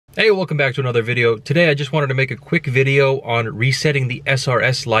Hey, welcome back to another video. Today I just wanted to make a quick video on resetting the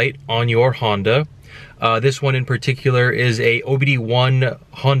SRS light on your Honda. This one in particular is a OBD1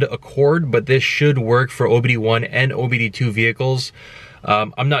 Honda Accord, but this should work for OBD1 and OBD2 vehicles.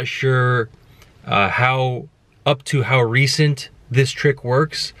 I'm not sure how recent this trick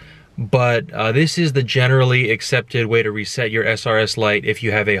works, but this is the generally accepted way to reset your SRS light if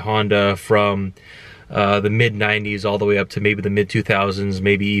you have a Honda from the mid-90s all the way up to maybe the mid-2000s,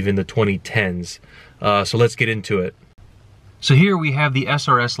 maybe even the 2010s. So let's get into it. So here we have the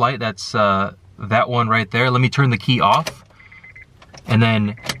SRS light, that's that one right there. Let me turn the key off and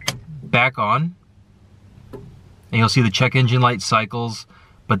then back on. And you'll see the check engine light cycles,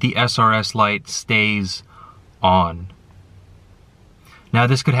 but the SRS light stays on. Now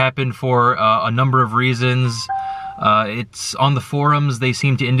this could happen for a number of reasons. It's on the forums, they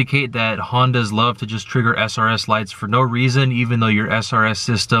seem to indicate that Hondas love to just trigger SRS lights for no reason, even though your SRS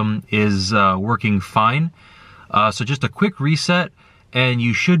system is working fine. So just a quick reset and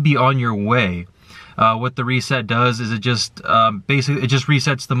you should be on your way. What the reset does is it just basically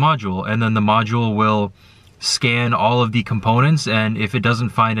resets the module, and then the module will scan all of the components, and if it doesn't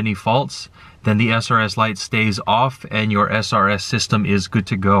find any faults, then the SRS light stays off and your SRS system is good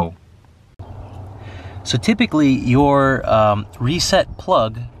to go. So typically your reset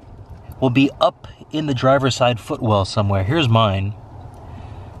plug will be up in the driver's side footwell somewhere. Here's mine.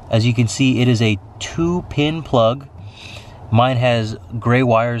 As you can see, it is a 2-pin plug. Mine has gray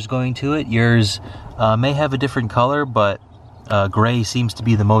wires going to it. Yours may have a different color, but gray seems to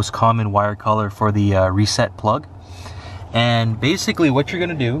be the most common wire color for the reset plug. And basically what you're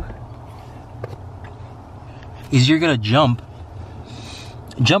gonna do is you're gonna jump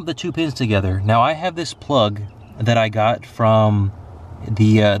the 2 pins together. Now I have this plug that I got from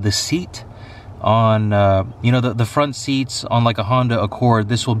the seat on you know, the front seats on like a Honda Accord.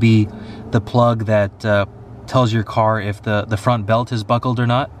 This will be the plug that tells your car if the front belt is buckled or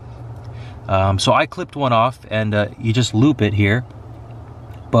not. So I clipped one off, and you just loop it here.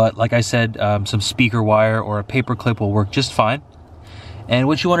 But like I said, some speaker wire or a paper clip will work just fine. And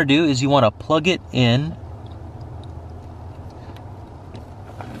what you want to do is you want to plug it in.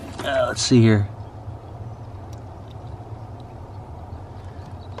 Let's see here.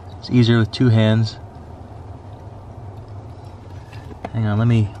 It's easier with 2 hands. Hang on, let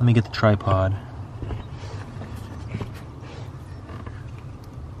me get the tripod.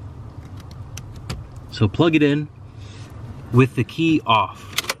 So plug it in with the key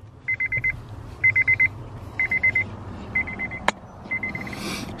off.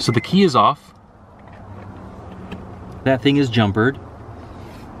 So the key is off. That thing is jumpered.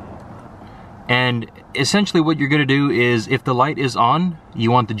 And essentially what you're gonna do is, if the light is on,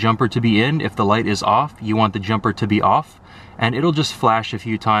 you want the jumper to be in. If the light is off, you want the jumper to be off. And it'll just flash a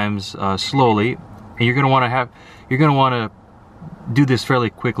few times slowly. And you're gonna wanna do this fairly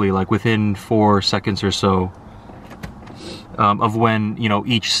quickly, like within 4 seconds or so of when, you know,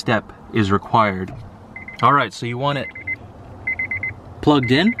 each step is required. All right, so you want it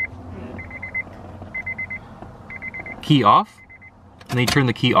plugged in, key off, and then you turn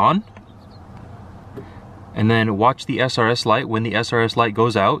the key on. And then watch the SRS light. When the SRS light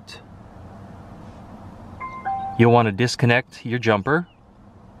goes out, you'll want to disconnect your jumper,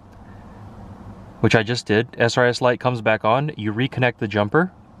 which I just did. SRS light comes back on, you reconnect the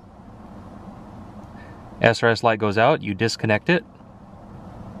jumper. SRS light goes out, you disconnect it.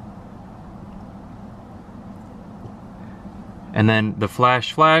 And then the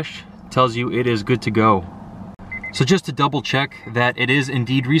flash tells you it is good to go. So just to double check that it is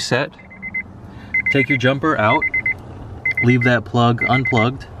indeed reset, take your jumper out, leave that plug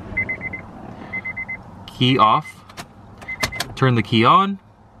unplugged, key off, turn the key on,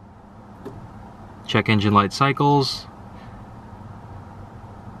 check engine light cycles,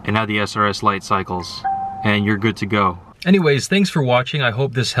 and now the SRS light cycles, and you're good to go. Anyways, thanks for watching. I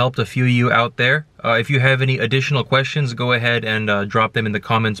hope this helped a few of you out there. If you have any additional questions, go ahead and drop them in the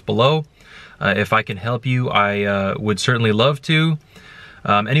comments below. If I can help you, I would certainly love to.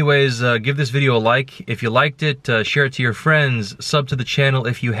 Anyways, give this video a like if you liked it, share it to your friends, sub to the channel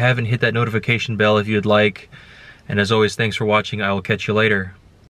if you haven't, hit that notification bell if you'd like. And as always, thanks for watching. I will catch you later.